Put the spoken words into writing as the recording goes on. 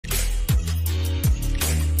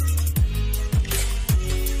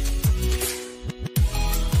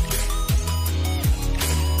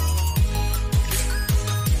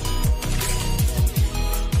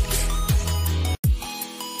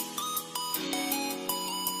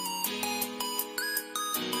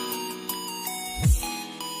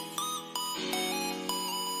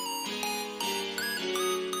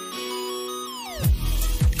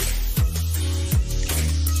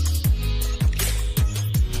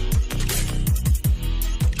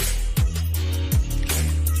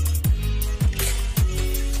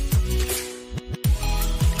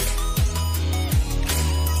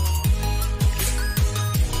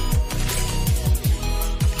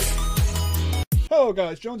Hello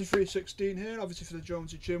guys, Jonesy316 here, obviously for the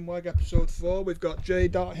Jonesy Chinwag episode 4. We've got J.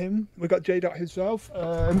 We've got J. himself.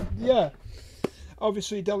 Yeah,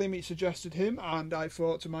 obviously Deli Meat suggested him, and I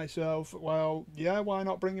thought to myself, well, yeah, why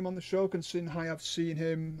not bring him on the show, considering I have seen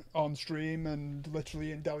him on stream and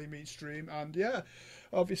literally in Deli Meat stream. And yeah,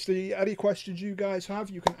 obviously any questions you guys have,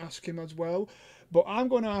 you can ask him as well. But I'm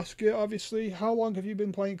going to ask you, obviously, how long have you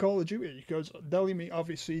been playing Call of Duty? Because Deli Meat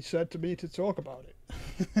obviously said to me to talk about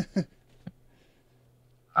it.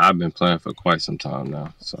 I've been playing for quite some time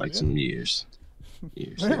now. So like some years.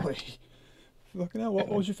 Really? Looking at what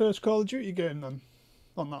was your first Call of Duty game then?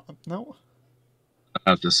 On that note?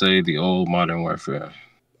 I have to say the old Modern Warfare.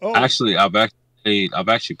 Oh. Actually, I've actually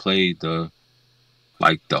played the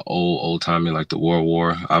old timey, like the World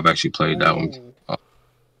War. I've actually played that one.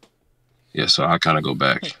 Yeah, so I kind of go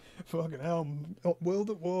back. Fucking hell, World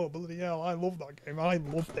at War, bloody hell! I love that game. I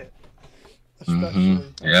loved it, especially.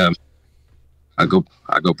 Yeah. I go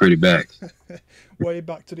pretty back. Way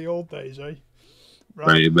back to the old days, eh? Right.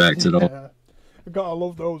 Way back to the I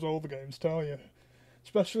love those old games, tell you.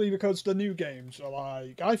 Especially because the new games are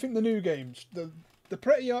like, I think the new games, they're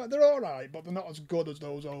alright, but they're not as good as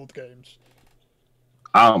those old games.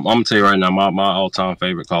 I'm gonna tell you right now, my all-time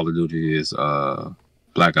favorite Call of Duty is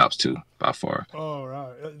Black Ops 2 by far. Oh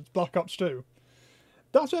right, it's Black Ops 2.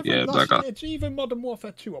 It's either Modern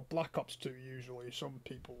Warfare 2 or Black Ops 2 usually. Some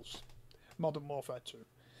people's Modern Warfare 2,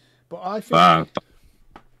 but I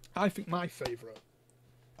think my favourite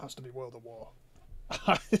has to be World of War.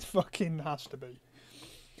 It fucking has to be.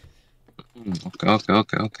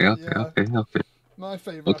 Okay. My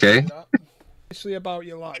favourite. Okay. Obviously about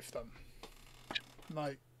your life then,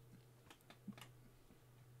 like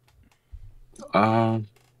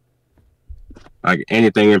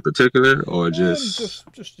anything in particular, or just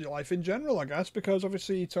your life in general, I guess, because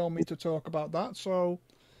obviously you told me to talk about that, so.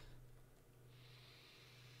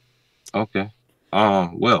 Okay.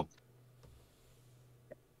 Well.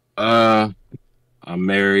 I'm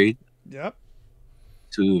married. Yep.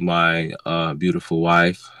 To my beautiful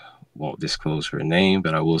wife. Won't disclose her name,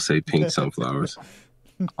 but I will say Pink Sunflowers.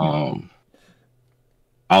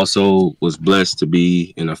 Also was blessed to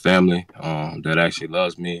be in a family that actually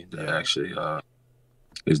loves me, that actually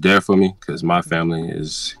is there for me, because my family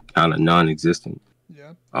is kind of non-existent.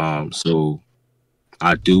 Yeah. So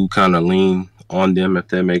I do kind of lean on them, if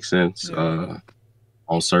that makes sense, on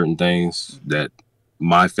certain things that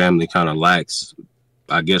my family kind of lacks,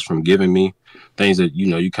 I guess, from giving me things that,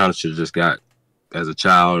 you kind of should have just got as a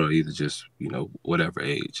child, or either just, whatever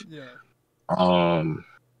age. Yeah.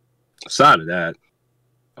 Aside of that,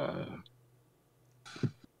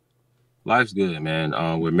 life's good, man.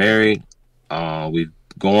 We're married. We've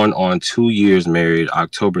gone on 2 years married,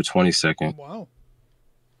 October 22nd. Wow.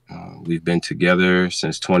 We've been together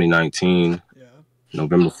since 2019, yeah.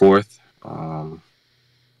 November 4th.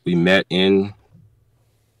 We met in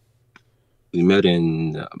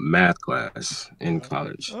math class in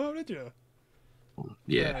college. Oh, did you?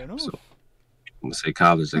 Yeah. So I'm gonna say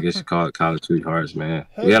college. I guess you call it college sweethearts, man.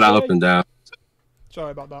 Hey, we had our up and down.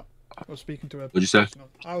 Sorry about that. I was speaking to a. What'd you say?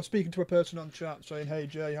 I was speaking to a person on chat saying, "Hey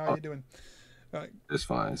Jay, how you doing?" Right. It's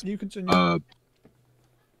fine. You continue.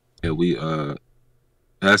 Yeah, we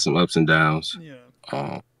had some ups and downs.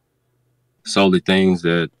 Yeah. Solely things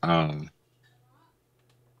that I'm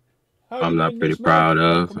not pretty proud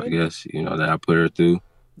of, I guess, that I put her through.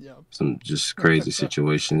 Yeah. Some just crazy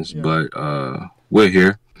situations. Yeah. But we're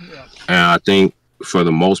here. Yeah. And I think for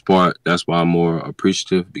the most part, that's why I'm more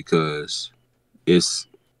appreciative, because it's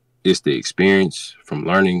the experience from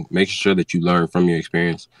learning, making sure that you learn from your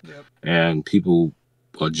experience. Yep. And people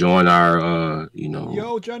join our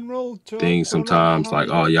general things sometimes, like,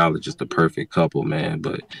 oh, y'all are just the perfect couple, man.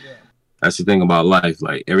 But that's the thing about life.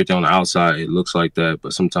 Like, everything on the outside, it looks like that,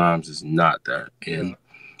 but sometimes it's not that. And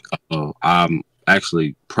I'm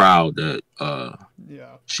actually proud that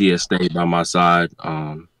she has stayed by my side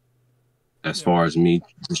as far as me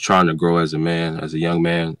just trying to grow as a man, as a young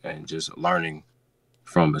man, and just learning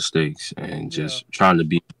from mistakes and just trying to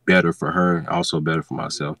be better for her, also better for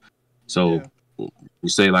myself. So you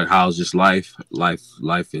say, like, how's just life? Life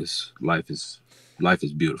is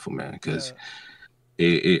beautiful, man, because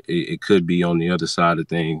it could be on the other side of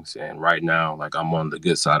things, and right now, like, I'm on the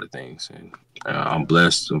good side of things, and I'm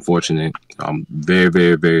blessed, I'm fortunate. I'm very,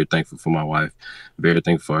 very, very thankful for my wife, very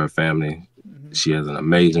thankful for her family. She has an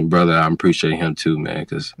amazing brother. I appreciate him too, man,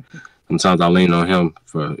 because sometimes I lean on him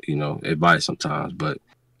for, advice sometimes, but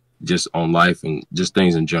just on life and just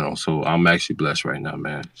things in general. So I'm actually blessed right now,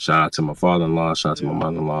 man. Shout out to my father-in-law, shout out to my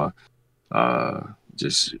mother-in-law.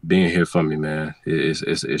 just being here for me, man.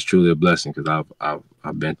 It's truly a blessing because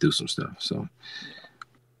I've been through some stuff. So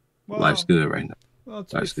life's Well, good right now. well,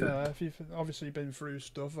 to be Life's good. fair, if you've obviously been through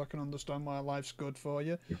stuff, I can understand why life's good for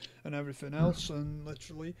you and everything else, and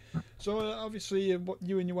literally. So, obviously, what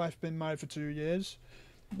you and your wife been married for 2 years.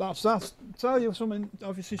 That's tell you something.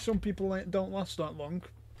 Obviously, some people don't last that long.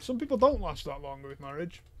 Some people don't last that long with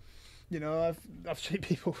marriage. You know, I've seen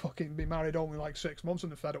people fucking be married only like 6 months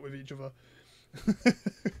and they're fed up with each other.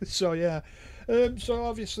 So yeah, so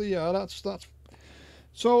obviously yeah, that's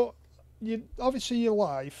so you obviously your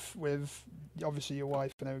life with obviously your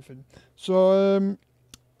wife and everything. So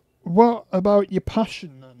what about your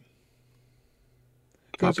passion then?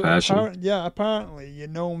 My Because passion, apparently you're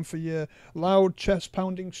known for your loud chest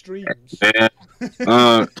pounding streams. man.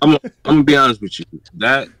 I'm gonna be honest with you.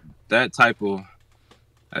 That type of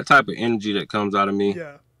energy that comes out of me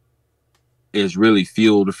Yeah, is really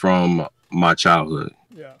fueled from my childhood.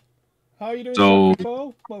 yeah. How are you doing, So Jeffrey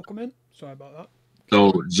Paul? Welcome in. Sorry about that.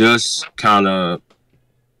 so just kind of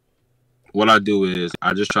what I do is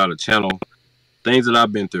I just try to channel things that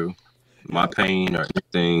I've been through, my Yeah, pain or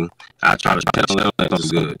anything. I try to channel it into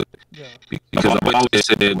something good yeah, because I've always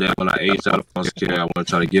said that when I aged out of foster care, I want to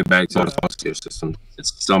try to give back to the yeah, foster care system at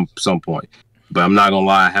some point. But I'm not gonna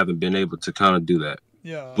lie, I haven't been able to kind of do that.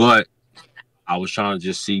 yeah. But I was trying to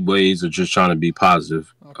just see ways of just trying to be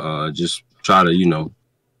positive. Okay. Just try to,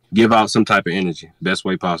 give out some type of energy, best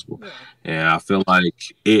way possible. Yeah, And I feel like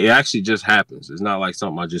it actually just happens. It's not like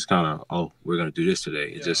something I just kind of, oh, we're gonna do this today.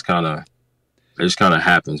 yeah, It just kind of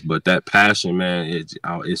happens. But that passion, man,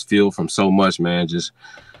 it's fueled from so much, man. Just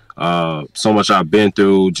so much I've been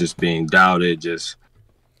through, just being doubted, just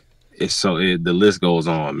the list goes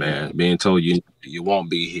on, man. yeah, Being told you won't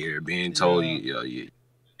be here, being told yeah,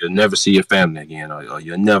 you'll never see your family again, or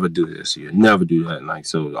you'll never do this, or you'll never do that. Like,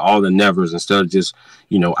 so all the nevers, instead of just,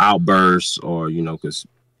 outbursts or, because,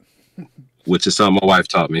 which is something my wife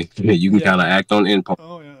taught me, you can kind yeah. of act on impulse,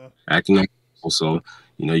 Oh yeah, acting on impulse. So,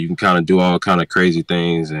 you can kind of do all kind of crazy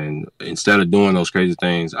things. And instead of doing those crazy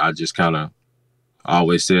things, I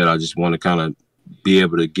always said, I just want to kind of be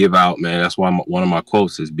able to give out, man. That's why one of my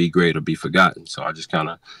quotes is be great or be forgotten. So I just kind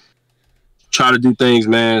of try to do things,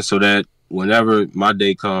 man, so that whenever my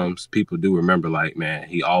day comes, people do remember, like, man,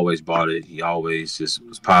 he always bought it. He always just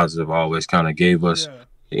was positive, always kind of gave us yeah,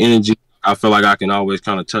 the energy. I feel like I can always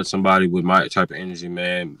kind of touch somebody with my type of energy,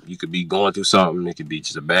 man. You could be going through something. It could be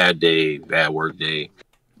just a bad day, bad work day.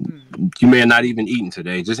 mm. You may have not even eaten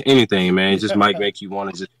today. Just anything, man. It just might Yeah, make you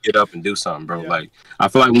want to just get up and do something, bro. yeah, Like, I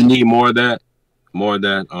feel like we need more of that. More of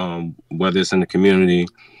that, whether it's in the community,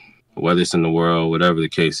 whether it's in the world, whatever the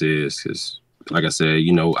case is. Because, like I said,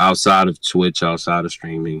 outside of Twitch, outside of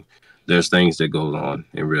streaming, there's things that goes on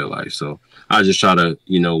in real life. So I just try to,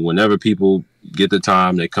 whenever people get the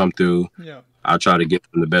time, they come through, yeah. I try to give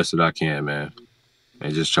them the best that I can, man.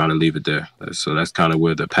 And just trying to leave it there. So that's kind of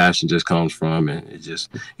where the passion just comes from, and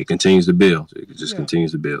it continues to build. It just Yeah.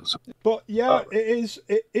 continues to build. So, But yeah, it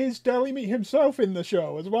is Deli Meat himself in the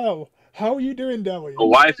show as well. How are you doing, Deli?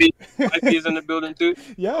 wifey is in the building too.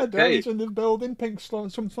 Yeah, Okay. Deli's in the building. Pink Stone,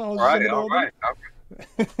 some fellas All in right. the All building.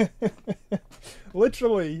 right.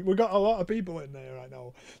 Literally, we got a lot of people in there right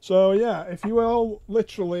now. So yeah, if you all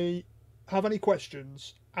literally have any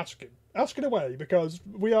questions, ask him. Ask it away because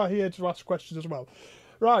we are here to ask questions as well.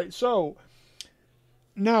 Right. So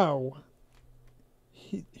now,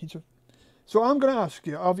 so I'm going to ask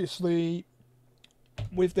you. Obviously,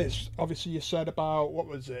 with this, obviously you said about what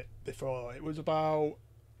was it before? It was about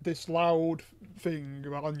this loud thing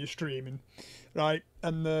on your streaming, right?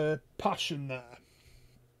 And the passion there.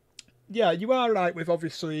 Yeah, you are right with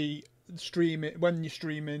obviously streaming when you're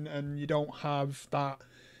streaming and you don't have that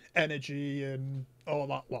energy and all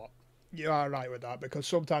that lot. You are right with that because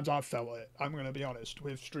sometimes I've felt it. I'm going to be honest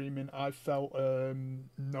with streaming. I've felt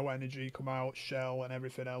no energy come out, shell and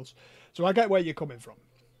everything else. So I get where you're coming from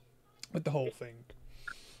with the whole thing.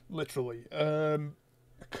 Literally.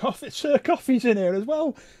 Coffee's in here as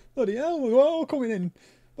well. Bloody hell, we're all coming in.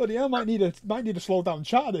 Bloody hell, might need a slow down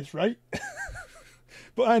chat of this, right?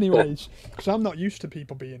 But anyways, because I'm not used to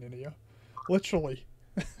people being in here. Literally.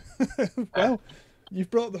 Well,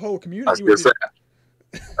 you've brought the whole community with you.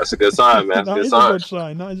 That's a good sign, man. That is a good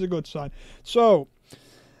sign. That is a good sign. So,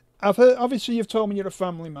 I've heard. Obviously, you've told me you're a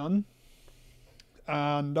family man,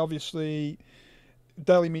 and obviously,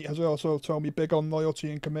 Deli Meat has also told me big on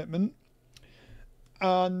loyalty and commitment.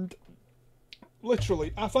 And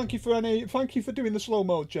literally, I thank you for doing the slow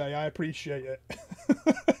mode, Jay. I appreciate it.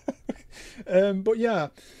 But yeah,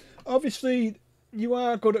 obviously, you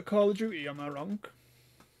are good at Call of Duty. Am I wrong?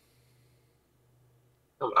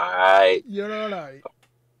 I'm alright. You're all right.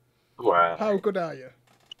 I'm alright. How good are you?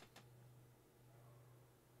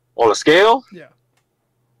 On a scale, Yeah.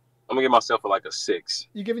 I'm gonna give myself like a 6.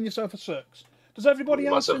 You're giving yourself a 6. Does everybody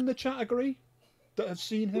else Myself. in the chat agree that has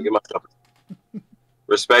seen I'm him? give myself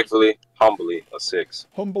respectfully, humbly, a 6.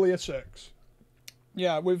 Humbly a 6.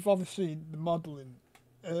 Yeah, with obviously the modelling.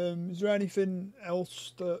 Is there anything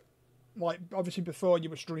else that, like, obviously before you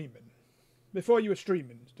were streaming? Before you were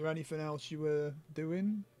streaming, is there anything else you were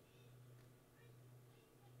doing?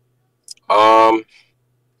 I've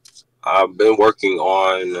been working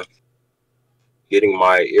on getting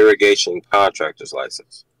my irrigation contractor's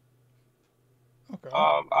license. Okay.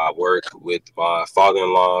 I work with my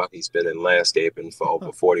father-in-law. He's been in landscaping for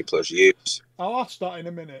over 40 plus years. I'll ask that in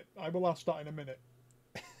a minute. I will ask that in a minute.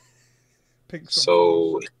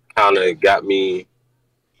 So it kind of got me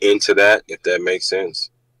into that, if that makes sense.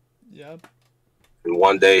 Yeah. And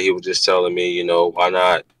one day he was just telling me, you know, why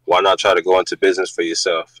not try to go into business for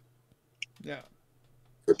yourself? Yeah.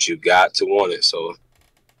 But you got to want it. So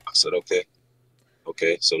I said, okay.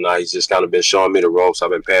 So now he's just kind of been showing me the ropes.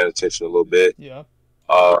 I've been paying attention a little bit. Yeah.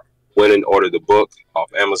 Went and ordered the book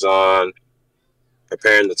off Amazon.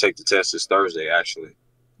 Preparing to take the test this Thursday, actually,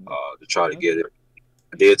 to try to get it.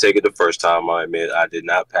 I did take it the first time. I admit I did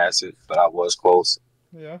not pass it, but I was close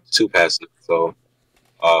to pass it. So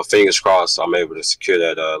fingers crossed I'm able to secure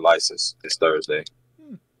that license this Thursday.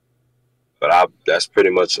 But that's pretty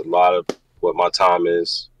much a lot of what my time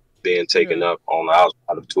is being taken up on the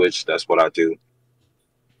outside of Twitch. That's what I do.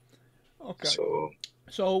 Okay.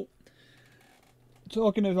 So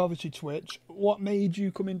talking of obviously Twitch, what made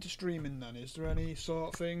you come into streaming then? Is there any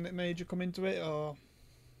sort of thing that made you come into it, or?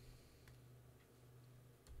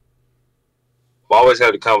 I've always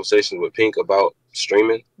had a conversation with Pink about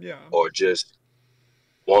streaming, or just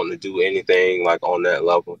wanting to do anything like on that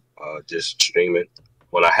level, just streaming.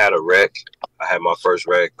 When I had a rec, I had my first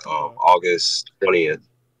rec August 20th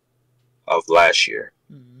of last year,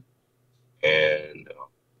 and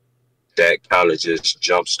that kind of just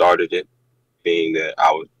jump started it. Being that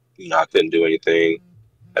I couldn't do anything.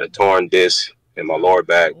 Had a torn disc in my lower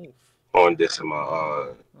back, torn disc in my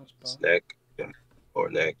neck, or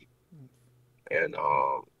neck, and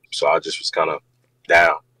so I just was kind of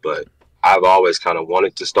down. But I've always kind of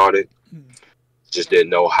wanted to start it, just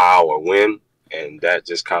didn't know how or when, and that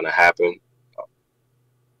just kind of happened,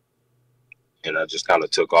 and I just kind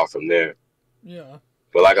of took off from there. Yeah.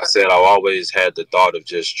 But like I said, I've always had the thought of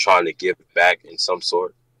just trying to give back in some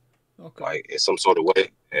sort. Like in some sort of way,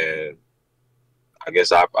 and I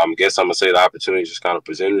guess I'm gonna say the opportunity just kind of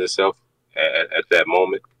presented itself at that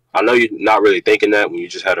moment. I know you're not really thinking that when you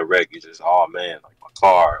just had a wreck. You just, oh man, like my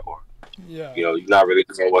car, or you know, you're not really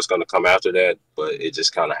thinking what's gonna come after that. But it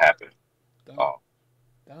just kind of happened,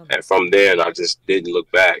 and from then I just didn't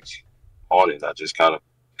look back on it. I just kind of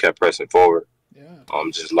kept pressing forward.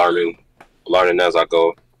 I'm just learning as I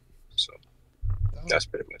go. So that's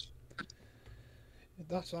pretty much.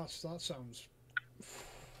 That sounds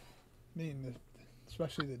mean,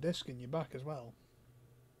 especially the disc in your back as well.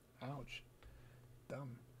 Ouch.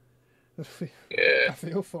 Damn. I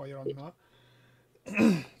feel for you on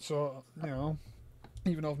that. So, you know,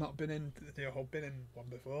 even though I've not been in one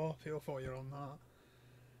before, I feel for you on that.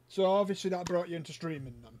 So obviously that brought you into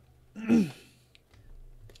streaming then.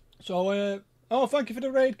 So thank you for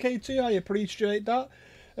the raid, KT. I appreciate that.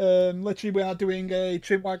 Literally we are doing a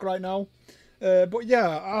Chinwag right now. But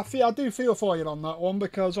yeah, I do feel for you on that one,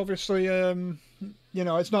 because obviously, you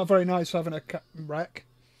know, it's not very nice having a wreck.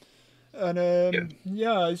 And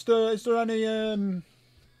is there any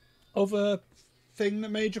other thing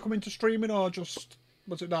that made you come into streaming, or just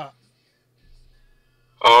was it that?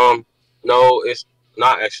 No, it's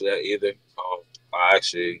not actually that either. I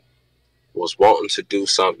actually was wanting to do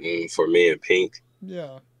something for me and Pink.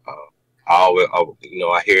 Yeah.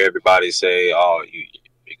 I hear everybody say, "Oh, you're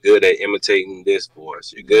good at imitating this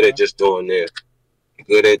voice. You're good at just doing this.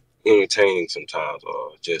 You're good at entertaining sometimes,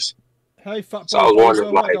 or just." Hey, fat boy. So I was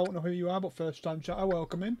wondering, I don't know who you are, but first time chat, I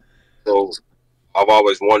welcome in. So I've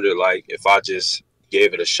always wondered, like, if I just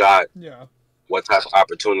gave it a shot, what type of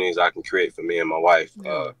opportunities I can create for me and my wife.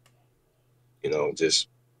 You know, just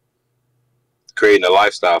creating a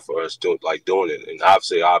lifestyle for us, doing it, and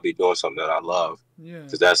obviously I'll be doing something that I love,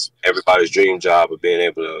 because that's everybody's dream job, of being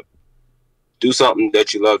able to do something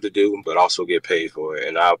that you love to do, but also get paid for it.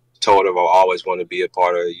 And I told her I always want to be a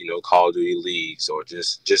part of, you know, Call of Duty leagues, or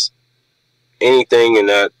just anything in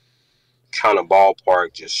that kind of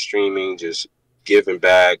ballpark, just streaming, just giving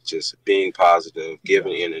back, just being positive,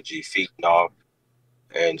 giving energy, feeding off,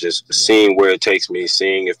 and just seeing where it takes me,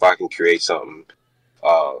 seeing if I can create something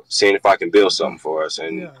seeing if I can build something for us.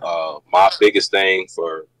 And my biggest thing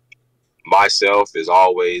for myself is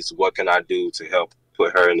always, what can I do to help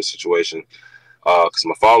put her in the situation? Because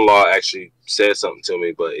my father-in-law actually said something to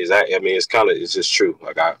me, but it's just true.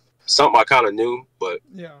 Like, something I kind of knew, but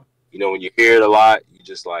you know, when you hear it a lot, you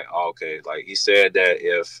just like, oh, okay. Like, he said that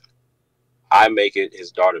if I make it,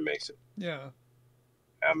 his daughter makes it. Yeah.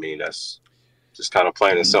 I mean, that's just kind of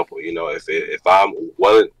plain and simple. You know, if I'm,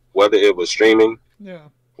 whether it was streaming,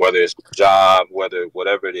 whether it's job,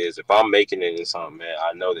 whatever it is, if I'm making it in something, man,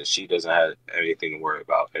 I know that she doesn't have anything to worry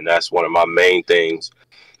about. And that's one of my main things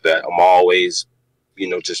that I'm always, you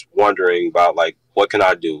know, just wondering about, like, what can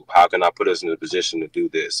I do? How can I put us in a position to do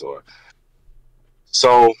this? Or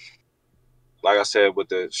so, like I said, with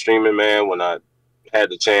the streaming, man, when I had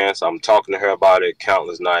the chance, I'm talking to her about it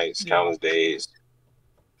countless nights, countless days.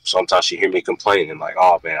 Sometimes she hear me complaining, like,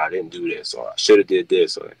 oh man, I didn't do this, or I should have did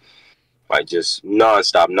this, or like just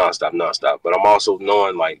nonstop. But I'm also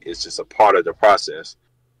knowing, like, it's just a part of the process.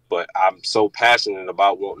 But I'm so passionate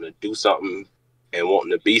about wanting to do something and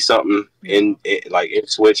wanting to be something in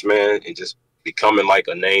Switch, man, and just becoming like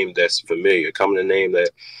a name that's familiar, becoming a name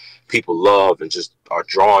that people love and just are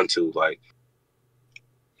drawn to. Like,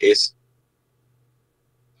 it's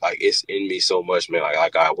in me so much, man.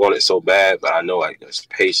 Like I want it so bad, but I know, like, there's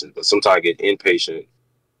patience. But sometimes I get impatient.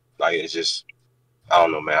 Like, it's just, I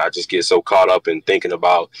don't know, man. I just get so caught up in thinking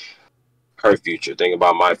about her future, thinking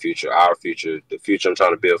about my future, our future, the future I'm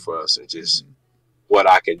trying to build for us, and just what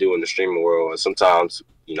I can do in the streaming world. And sometimes,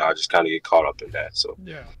 you know, I just kind of get caught up in that. So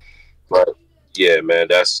but yeah, man,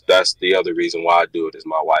 that's the other reason why I do it, is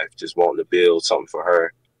my wife, just wanting to build something for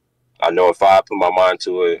her. I know if I put my mind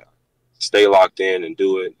to it, stay locked in and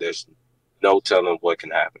do it, there's no telling what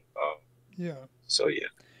can happen. So yeah.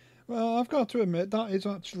 Well, I've got to admit that is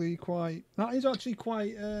actually quite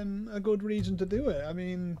a good reason to do it. I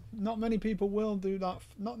mean, not many people will do that.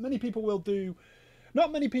 Not many people will do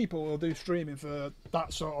streaming for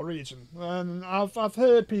that sort of reason. And I've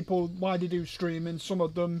heard people why they do streaming. Some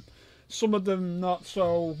of them not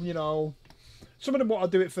so. You know, some of them want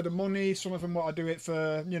to do it for the money. Some of them want to do it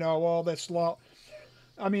for, you know, all this lot.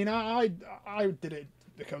 I mean, I did it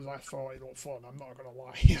because I thought it looked fun. I'm not gonna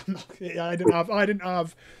lie. I didn't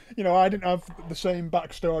have the same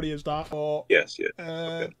backstory as that. Or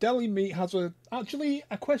Deli Meat has actually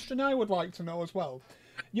a question I would like to know as well.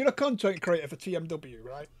 You're a content creator for TMW,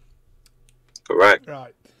 right? Correct.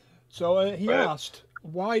 Right. So he asked,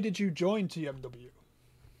 why did you join TMW?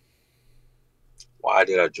 Why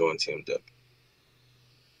did I join TMW?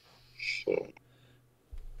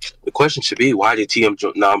 The question should be, why did TM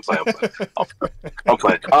join? No, I'm playing. I'm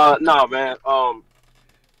playing. No, man.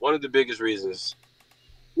 One of the biggest reasons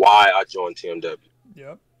why I joined TMW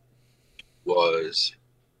was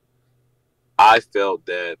I felt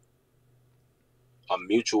that a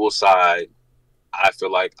mutual side, I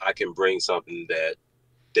feel like I can bring something that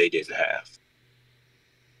they didn't have.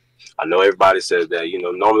 I know everybody says that, you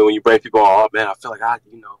know, normally when you bring people on, oh, man, I feel like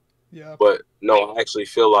but no, I actually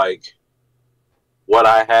feel like what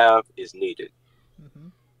I have is needed.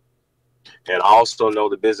 And I also know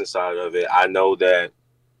the business side of it. I know that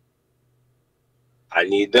I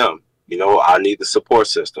need them. You know, I need the support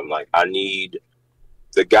system. Like, I need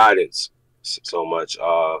the guidance so much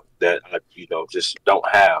that I, you know, just don't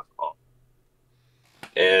have.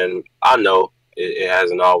 And I know it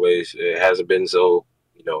hasn't been so,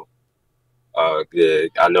 you know, good.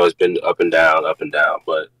 I know it's been up and down,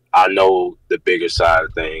 but I know the bigger side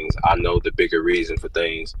of things. I know the bigger reason for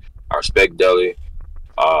things. I respect Deli.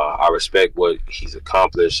 I respect what he's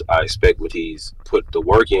accomplished. I expect what he's put the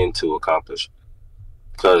work in to accomplish.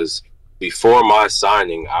 Because before my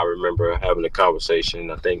signing, I remember having a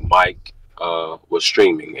conversation. I think Mike was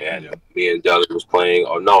streaming, and me and Deli was playing.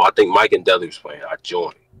 Or no, I think Mike and Deli was playing. I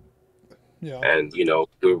joined. And you know,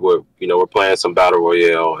 we're playing some battle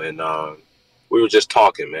royale, and we were just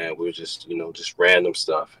talking, man. We were just, you know, just random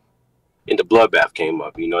stuff. And the bloodbath came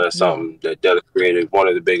up. You know, that's something that Deli created, one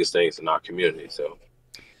of the biggest things in our community. So,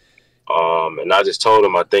 and I just told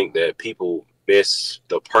him, I think that people miss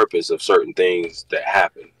the purpose of certain things that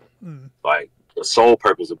happen. Like, the sole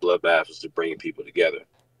purpose of bloodbath is to bring people together.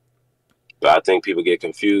 But I think people get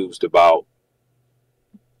confused about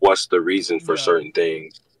what's the reason for certain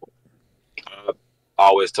things. I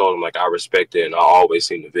always told him, like, I respect it, and I always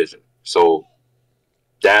seen the vision. So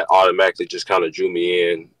that automatically just kind of drew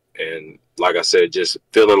me in. And like I said, just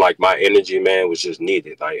feeling like my energy, man, was just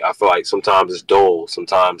needed. Like, I feel like sometimes it's dull.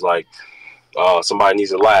 Sometimes, like, somebody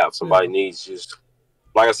needs a laugh. Somebody needs just,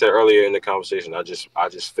 like I said earlier in the conversation, I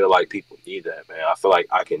just feel like people need that, man. I feel like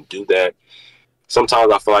I can do that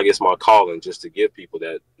sometimes I feel like it's my calling just to give people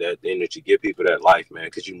that energy, give people that life, man,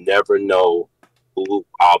 because you never know who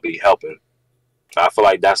I'll be helping. I feel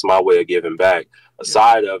like that's my way of giving back.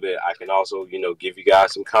 Aside of it, I can also, give you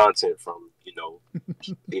guys some content from,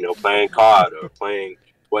 playing COD or playing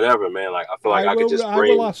whatever, man. Like I feel like I could just I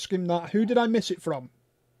will ask him that. Who did I miss it from?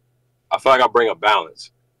 I feel like I bring a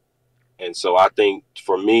balance, and so I think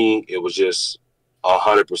for me it was just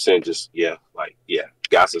 100% just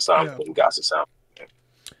got to sound good, got to sound.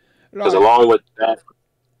 Because along with that,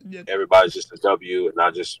 everybody's just a W, and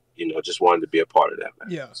I just just wanted to be a part of that,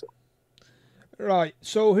 man. Yeah. So. Right.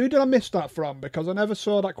 So who did I miss that from? Because I never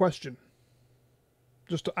saw that question.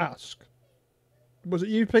 Just to ask. Was it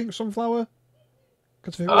you, Pink Sunflower?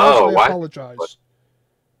 Because if it was, I apologise.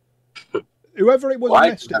 Whoever it was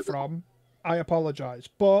I missed it from, I apologise.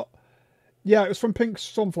 But yeah, it was from Pink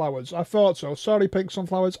Sunflowers. I thought so. Sorry, Pink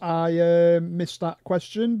Sunflowers. I missed that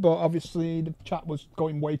question, but obviously the chat was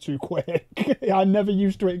going way too quick. I'm never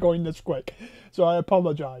used to it going this quick, so I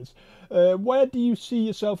apologise. Where do you see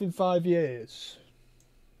yourself in 5 years?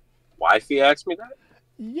 Wifey asked me that?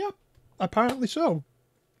 Yep, apparently so.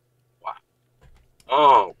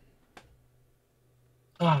 Wow.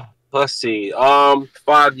 Let's see. 5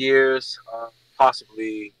 years,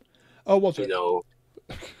 possibly. Oh, was it?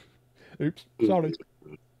 Oops, sorry.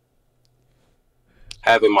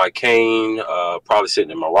 Having my cane, probably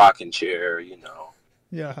sitting in my rocking chair,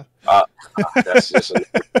 Yeah. That's just.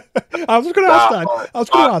 I was going to ask that. I was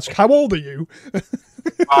going to ask, how old are you?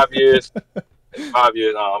 5 years. 5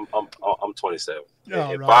 years. I'm 27.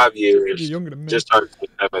 Oh, in right. 5 years, you're younger than me. Just turned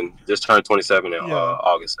 27 in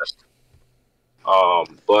August.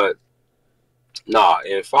 But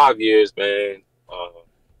in 5 years, man,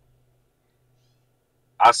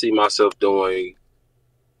 I see myself doing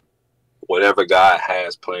whatever God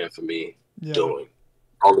has planned for me doing.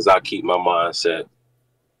 As long as I keep my mindset,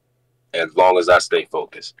 as long as I stay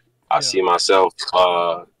focused. I see myself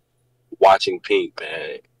watching Pink,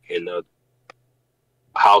 man, in the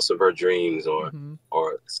house of her dreams, or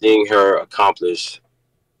seeing her accomplish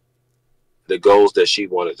the goals that she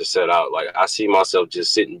wanted to set out. Like I see myself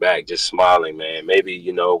just sitting back, just smiling, man. Maybe,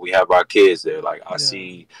 we have our kids there. Like I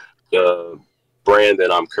see the brand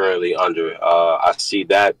that I'm currently under. I see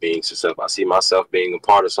that being successful. I see myself being a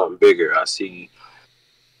part of something bigger. I see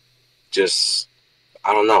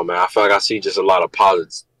I don't know, man. I feel like I see just a lot of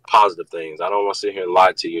positive things. I don't want to sit here and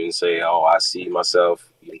lie to you and say, oh, I see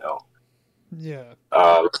myself,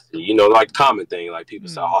 like common thing, like people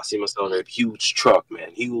say, oh, I see myself in a huge truck, man,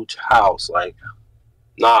 huge house. Like,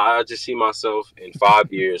 I just see myself in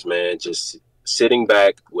 5 years, man, just sitting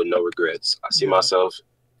back with no regrets. I see myself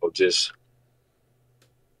just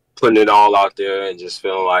putting it all out there and just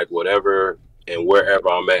feeling like whatever and wherever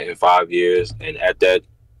I'm at in 5 years, and at that,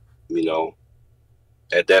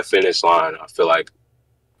 at that finish line, I feel like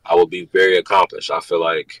I will be very accomplished. I feel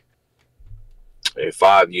like in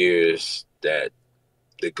 5 years that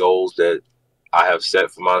the goals that I have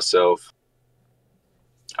set for myself,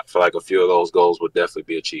 I feel like a few of those goals will definitely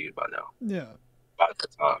be achieved by now. Yeah. By the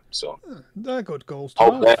time. So they're good goals to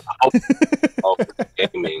have.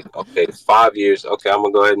 Gaming. Okay, 5 years. Okay, I'm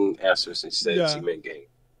gonna go ahead and answer since you said she meant game.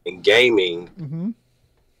 In gaming,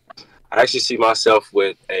 I actually see myself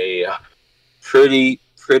with a pretty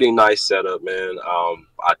nice setup, man.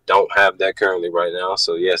 I don't have that currently right now.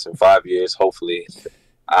 So yes, in 5 years, hopefully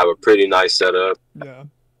I have a pretty nice setup. Yeah.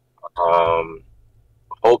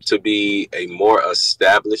 Hope to be a more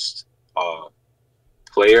established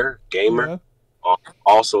player, gamer,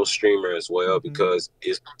 also streamer as well, because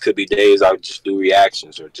it could be days I would just do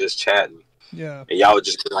reactions or just chatting. Yeah. And y'all would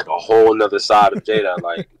just get like a whole nother side of Jada.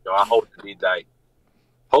 Like, I hope to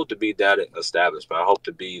be that established, but I hope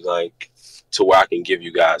to be like to where I can give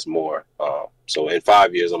you guys more. So in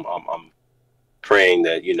 5 years, I'm praying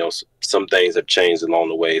that some things have changed along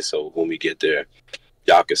the way. So when we get there,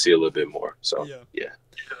 y'all can see a little bit more. So yeah.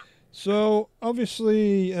 So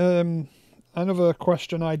obviously, another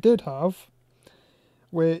question I did have,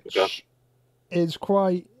 which is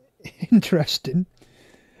quite interesting.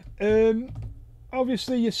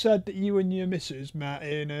 Obviously, you said that you and your missus met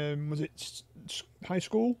in was it high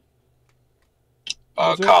school?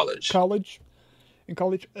 College. In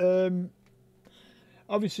college.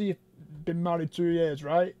 Obviously, you've been married 2 years,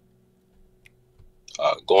 right?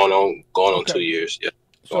 Going on 2 years. Yeah.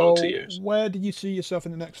 So, 2 years. Where do you see yourself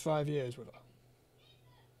in the next 5 years with her?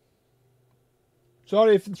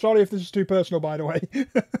 Sorry if this is too personal, by the way.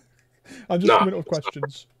 I'm just coming up with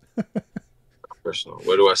questions. Personal.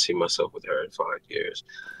 Where do I see myself with her in 5 years?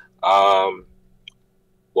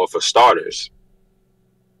 Well, for starters,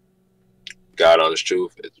 God honest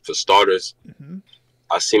truth. For starters,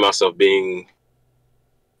 I see myself being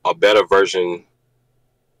a better version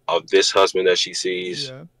of this husband that she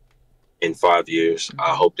sees in 5 years.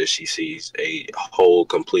 I hope that she sees a whole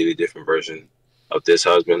completely different version of this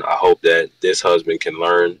husband. I hope that this husband can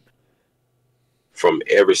learn from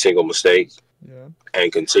every single mistake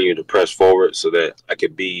and continue to press forward so that I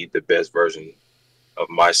could be the best version of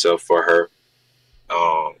myself for her.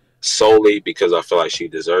 Solely because I feel like she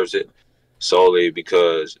deserves it, solely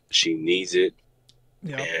because she needs it,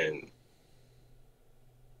 and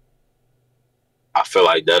I feel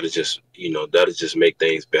like that'll just make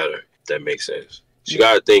things better. If that makes sense. She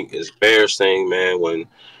gotta think it's Bear's thing, man. When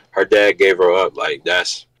her dad gave her up, like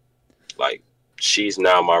that's like she's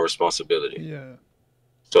now my responsibility. Yeah.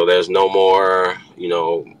 So there's no more,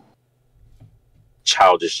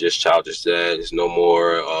 childish dad. There's no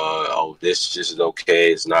more this just is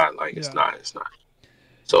okay. It's not like it's not.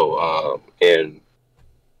 So and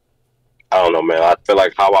I don't know, man. I feel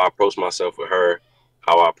like how I approach myself with her,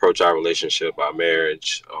 how I approach our relationship, our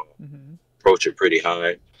marriage, approach it pretty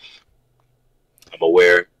high. I'm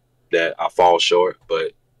aware that I fall short,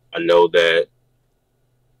 but I know that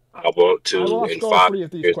I want to in 5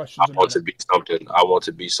 years. I want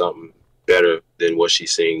to be something better than what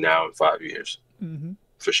she's seeing now in 5 years.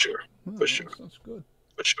 For sure. That's good.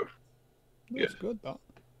 For sure. That's good.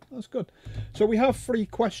 That's good. So we have 3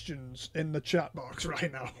 questions in the chat box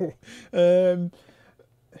right now.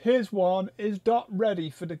 Here's one: is Dot ready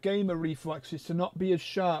for the gamer reflexes to not be as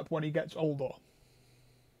sharp when he gets older?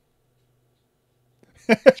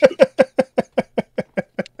 Am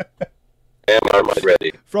I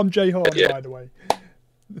ready? From Jay Horner, by the way.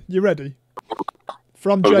 You ready?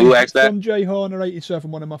 From who asked that? From Jay Horner 87,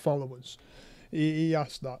 one of my followers. He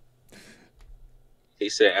asked that. He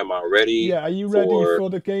said, "Am I ready?" Yeah, are you ready for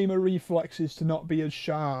the gamer reflexes to not be as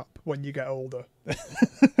sharp when you get older?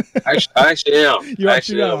 I actually am. You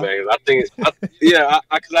actually are, man. I think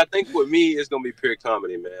because I think with me it's gonna be pure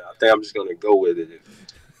comedy, man. I think I'm just gonna go with it.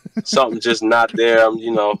 If something just not there,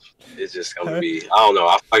 it's just gonna be. I don't know.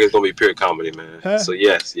 I feel like it's gonna be pure comedy, man. So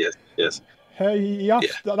yes. Hey, he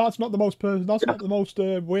asked. That's not the most. That's not the most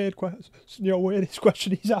weird question. Weirdest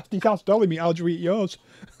question he's asked. He's asked Dolly, how'd you eat yours?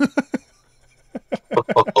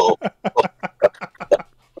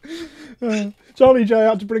 Sorry, Jay, I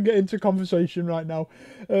had to bring it into conversation right now.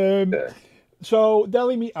 So,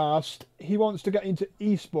 Deli Meat asked, he wants to get into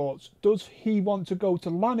esports. Does he want to go to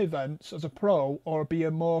LAN events as a pro or be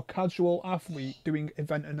a more casual athlete doing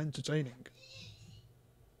event and entertaining?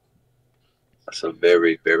 That's a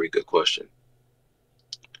very, very good question.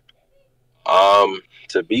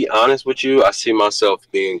 To be honest with you, I see myself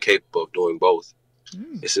being capable of doing both.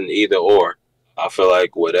 It's an either or. I feel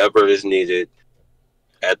like whatever is needed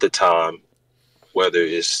at the time, whether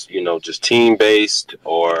it's, just team based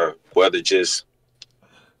or whether just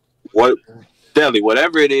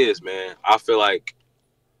whatever it is, man, I feel like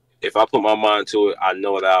if I put my mind to it, I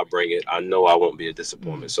know that I'll bring it. I know I won't be a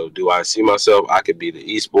disappointment. So do I see myself? I could be the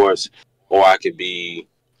esports or I could be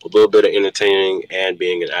a little bit of entertaining and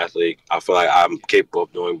being an athlete. I feel like I'm capable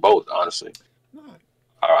of doing both, honestly.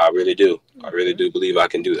 I really do. I really do believe I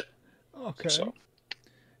can do that. Okay. So.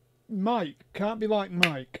 Mike, can't be like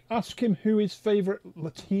Mike. Ask him who his favourite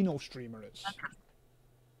Latino streamer is.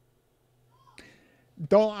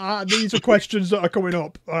 Don't. These are questions that are coming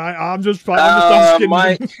up. All right, I'm just asking.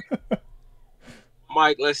 Mike.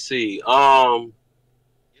 Mike, let's see.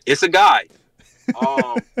 It's a guy.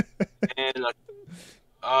 And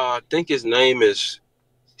I think his name is.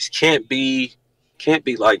 Can't be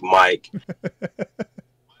like Mike.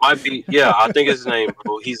 Might be. Yeah, I think his name.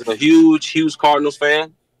 Bro. He's a huge Cardinals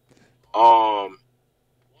fan. One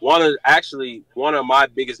of my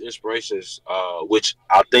biggest inspirations, which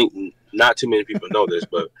I think not too many people know this,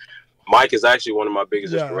 but Mike is actually one of my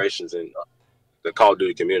biggest inspirations in the Call of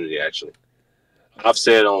Duty community. Actually, I've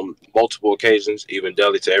said on multiple occasions, even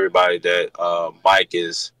daily to everybody, that Mike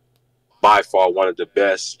is by far one of the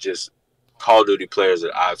best just Call of Duty players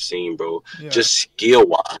that I've seen, bro. Yeah. Just skill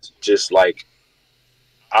wise, just like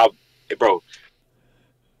bro.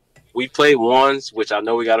 We played ones, which I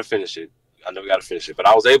know we got to finish it. But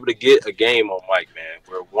I was able to get a game on Mike, man.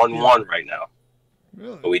 We're 1-1 right now.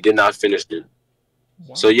 Really? And we did not finish it.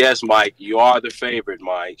 Wow. So yes, Mike, you are the favorite,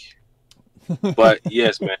 Mike. But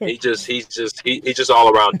yes, man, he's just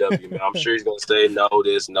all around W, man. I'm sure he's gonna say no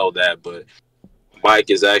this, no that, but Mike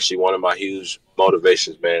is actually one of my huge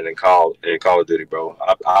motivations, man, in Call of Duty, bro.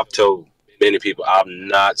 I've told many people I'm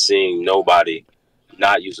not seeing nobody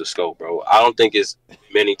not use a scope, bro. I don't think it's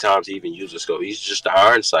many times he even uses a scope. He's just the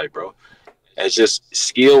iron sight, bro. It's just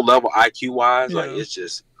skill level, IQ wise, like it's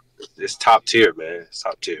just it's top tier, man. It's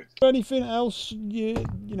top tier. Anything else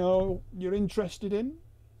you're interested in,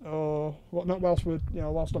 or whatnot?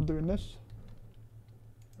 Whilst I'm doing this.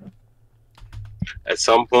 At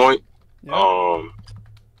some point, Yeah.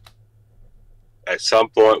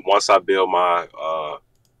 once I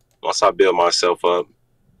build myself up,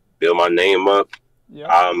 build my name up, Yeah.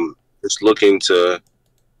 I'm just looking to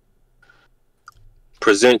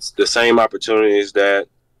present the same opportunities that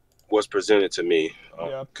was presented to me.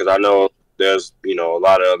 Because I know there's a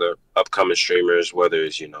lot of other upcoming streamers, whether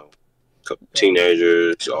it's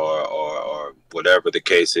teenagers or whatever the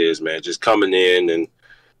case is, man, just coming in and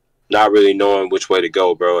not really knowing which way to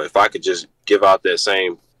go, bro. If I could just give out that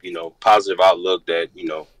same positive outlook that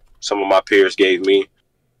some of my peers gave me,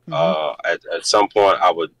 at some point I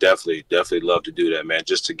would definitely love to do that, man,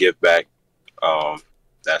 just to give back.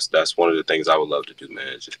 That's one of the things I would love to do,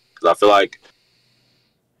 man. Just 'cause I feel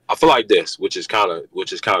like this, which is kind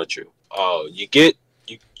of true. You get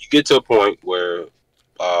to a point where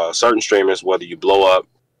certain streamers, whether you blow up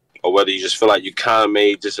or whether you just feel like you kind of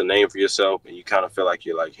made just a name for yourself and you kind of feel like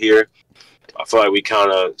you're like here, I feel like we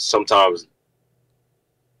kind of sometimes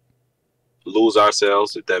lose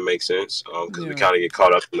ourselves, if that makes sense, because we kind of get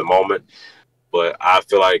caught up in the moment. But I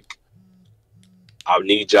feel like I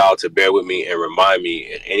need y'all to bear with me and remind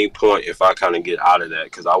me at any point if I kind of get out of that,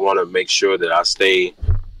 because I want to make sure that I stay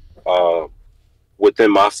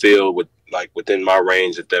within my field, within my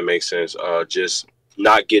range, if that makes sense. Just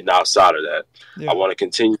not getting outside of that. I want to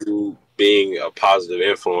continue being a positive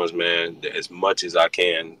influence, man, as much as I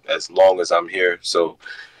can, as long as I'm here. So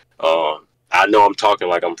I know I'm talking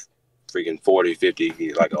like I'm freaking 40,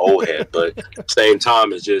 50, like an old head, but at the same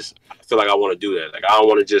time, it's just, I feel like I want to do that. Like, I don't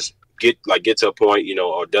want to just get to a point,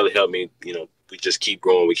 or Deli help me, we just keep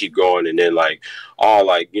growing, and then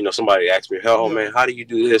somebody asks me, "Oh man, how do you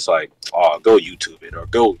do this?" Like, oh, go YouTube it or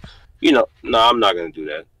go, no, I'm not gonna do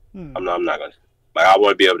that. I'm not gonna. Like, I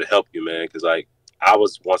want to be able to help you, man, because like I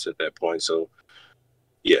was once at that point. So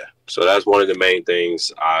yeah, so that's one of the main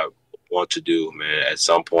things I want to do, man. At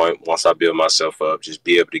some point, once I build myself up, just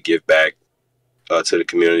be able to give back to the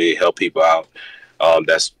community, help people out.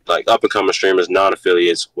 That's like up and coming streamers,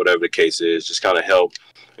 non-affiliates, whatever the case is, just kind of help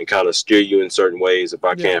and kind of steer you in certain ways. If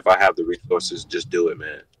I can, if I have the resources, just do it,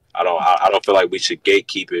 man. I don't feel like we should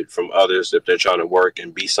gatekeep it from others. If they're trying to work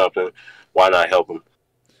and be something, why not help them?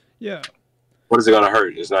 Yeah. What is it going to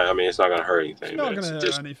hurt? It's not going to hurt anything. It's not going to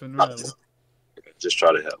hurt anything, really. Just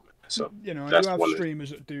try to help. So you have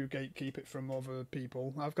streamers that do gatekeep it from other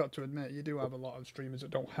people. I've got to admit, you do have a lot of streamers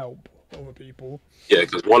that don't help other people. Yeah,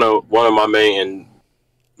 because one of my main,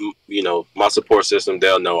 my support system,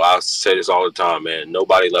 they'll know. I say this all the time, man.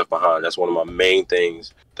 Nobody left behind. That's one of my main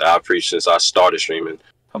things that I've preached since I started streaming.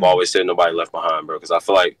 I've always said nobody left behind, bro, because I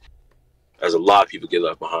feel like there's a lot of people get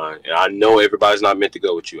left behind, and I know everybody's not meant to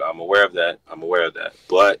go with you. I'm aware of that.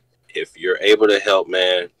 But if you're able to help,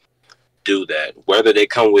 man, do that. Whether they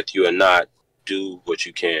come with you or not, do what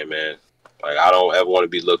you can, man. Like, I don't ever want to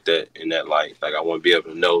be looked at in that light. Like, I want to be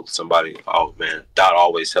able to know somebody, oh man, Dot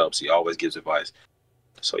always helps. He always gives advice.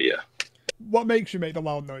 So yeah. What makes you make the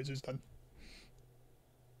loud noises then?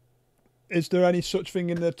 Is there any such thing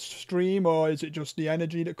in the stream, or is it just the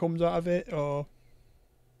energy that comes out of it, or?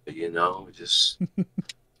 Just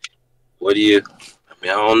what do you? I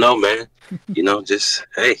mean, I don't know, man. Just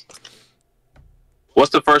hey. What's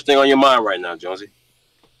the first thing on your mind right now, Jonesy?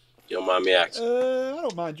 You don't mind me asking? I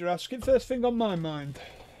don't mind you asking. First thing on my mind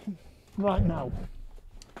right now.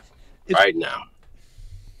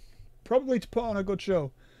 Probably to put on a good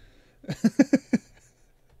show.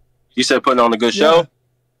 You said putting on a good show?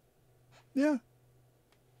 Yeah.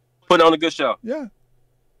 Putting on a good show? Yeah.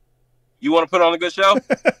 You want to put on a good show?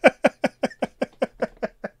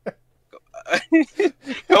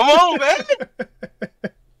 Come on, man.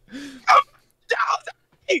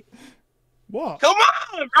 What? Come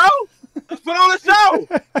on, bro. Let's put on a show.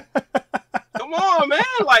 Come on, man.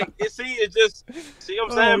 Like, see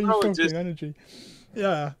what I'm saying, bro? It just energy.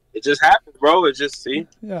 Yeah. It just happens, bro. It just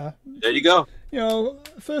Yeah. There you go.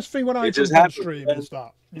 First thing when I jump on stream is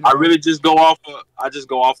that. I really just go off. I just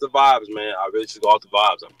go off the vibes, man. I really just go off the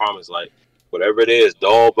vibes. I promise. Like, whatever it is,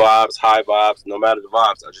 dull vibes, high vibes, no matter the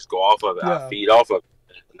vibes, I just go off of it. Yeah. I feed off of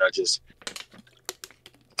it, and I just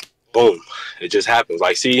boom. It just happens.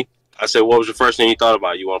 Like, see. I said, what was the first thing you thought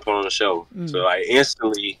about? You want to put on a show? So like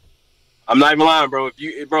instantly, I'm not even lying, bro.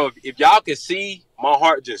 If y'all could see my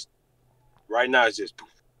heart just right now, it's just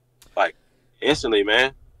like instantly,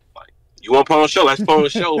 man. Like, you want to put on a show? Let's put on a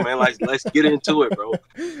show, man. Like, let's get into it, bro.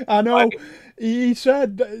 I know. He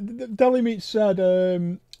said, Deli Meat said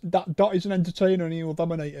that Dot is an entertainer and he will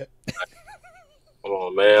dominate it. Hold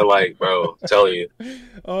on, man. Like, bro, I'm telling you.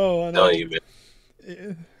 Oh, I know. Telling you,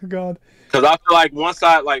 man. God. Because I feel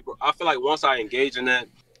like once I engage in that,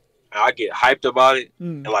 and I get hyped about it,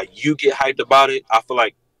 and like you get hyped about it, I feel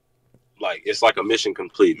like it's like a mission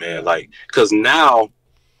complete, man. Yeah. Like, because now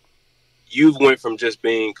you've went from just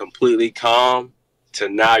being completely calm to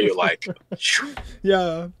now you're like,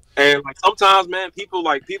 yeah. And like sometimes, man, people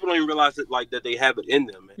don't even realize that they have it in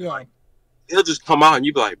them, man. Yeah. Like it'll just come out and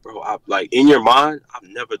you be like, bro, like in your mind, I've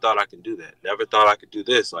never thought I could do that. Never thought I could do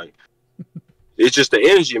this. Like it's just the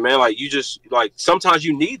energy, man. Like you just like sometimes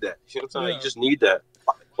you need that. You know what I'm saying? You just need that.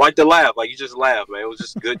 Like the laugh, like you just laugh, man. It was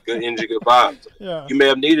just good energy, good vibes. Yeah. You may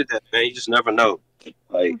have needed that, man. You just never know.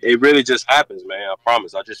 Like it really just happens, man. I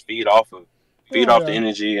promise. I just feed off the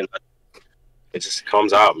energy, and it just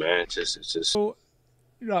comes out, man. It's just. So,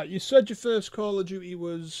 right, you said your first Call of Duty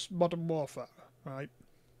was Modern Warfare, right?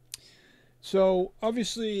 So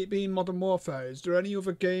obviously, being Modern Warfare, is there any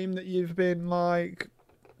other game that you've been like,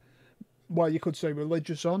 well, you could say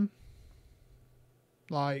religious on?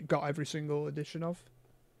 Like, got every single edition of?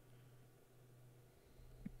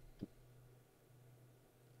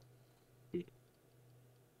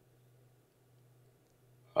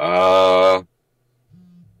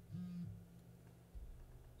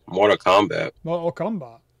 Mortal Kombat. Mortal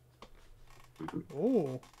Kombat.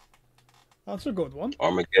 Oh, that's a good one.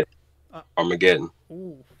 Armageddon.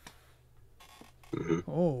 Oh.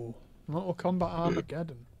 Mm-hmm. Oh, Mortal Kombat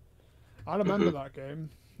Armageddon. I remember that game.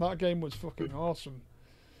 That game was fucking awesome.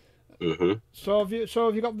 Mm-hmm. So have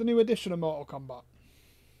you got the new edition of Mortal Kombat?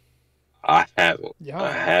 I haven't. Yeah.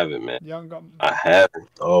 I haven't, man. You haven't got. I haven't.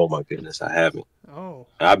 Oh my goodness, I haven't. Oh.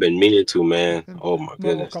 I've been meaning to, man. Oh my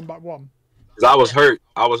goodness. Mortal Kombat 1. Cause I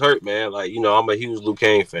was hurt, man. Like, you know, I'm a huge Liu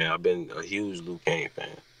Kang fan. I've been a huge Liu Kang fan.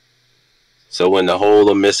 So when the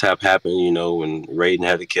whole mishap happened, you know, when Raiden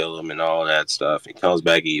had to kill him and all that stuff, he comes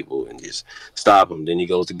back evil and just stop him. Then he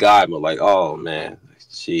goes to God mode, like, oh man,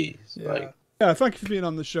 jeez. Yeah. Yeah, thank you for being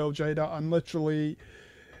on the show, Jada. And literally,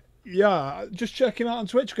 yeah, just check him out on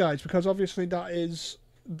Twitch, guys, because obviously that is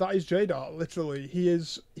J-Dot. Literally, he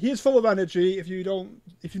is full of energy. If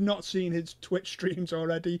you've not seen his Twitch streams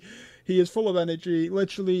already, he is full of energy.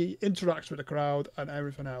 Literally interacts with the crowd and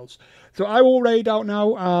everything else. So I will raid out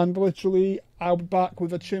now, and literally I'll be back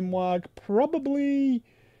with a Chinwag probably.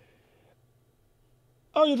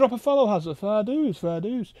 Oh, you drop a follow, Hazard. Fair dues, fair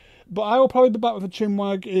dues. But I will probably be back with a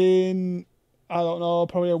Chinwag in, I don't know,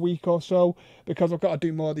 probably a week or so, because I've got to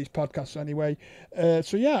do more of these podcasts anyway.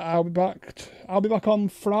 So yeah, I'll be back on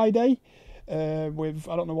Friday with,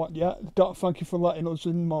 I don't know what yet. Dot, thank you for letting us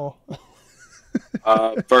in more.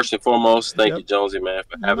 First and foremost, thank you, Jonesy, man,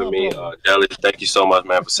 for having me. Deli, thank you so much,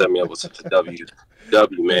 man, for setting me up with such a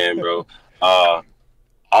W, man, bro.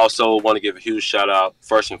 Also want to give a huge shout out,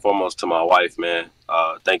 first and foremost, to my wife, man.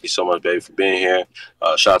 Thank you so much, baby, for being here.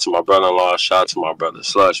 Shout out to my brother-in-law. Shout out to my brother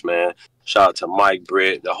Slush, man. Shout out to Mike,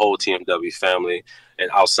 Britt, the whole TMW family, and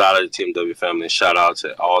outside of the TMW family, shout out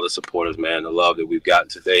to all the supporters, man, the love that we've gotten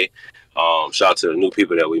today. Shout out to the new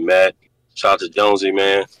people that we met. Shout out to Jonesy,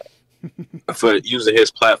 man, for using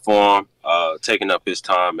his platform, taking up his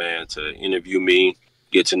time, man, to interview me,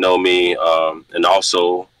 get to know me, and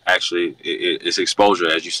also actually it's exposure,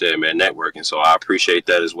 as you said, man, networking. So I appreciate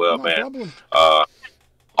that as well, man.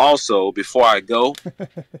 Also, before I go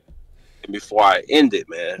and before I end it,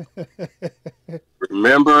 man,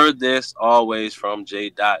 remember this always from J.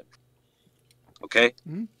 Dot. Okay?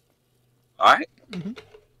 Mm-hmm. All right? Mm-hmm.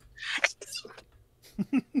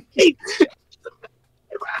 Hey.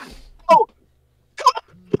 Oh, come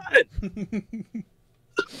on.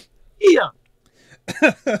 Yeah.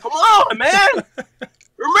 Come on, man.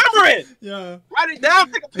 Remember it. Yeah. Write it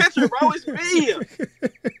down. Take a picture, bro. It's me.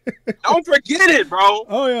 Don't forget it, bro.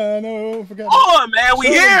 Oh yeah, I know. I won't forget. Come on, man. We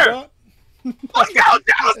here. Let's go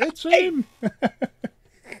down. It's him. Come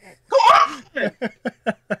on.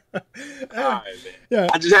 All right, man. Yeah.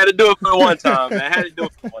 I just had to do it for one time, man. I had to do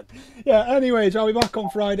it for one time. Yeah. Anyways, I'll be back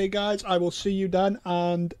on Friday, guys. I will see you then,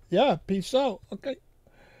 and yeah, peace out. Okay.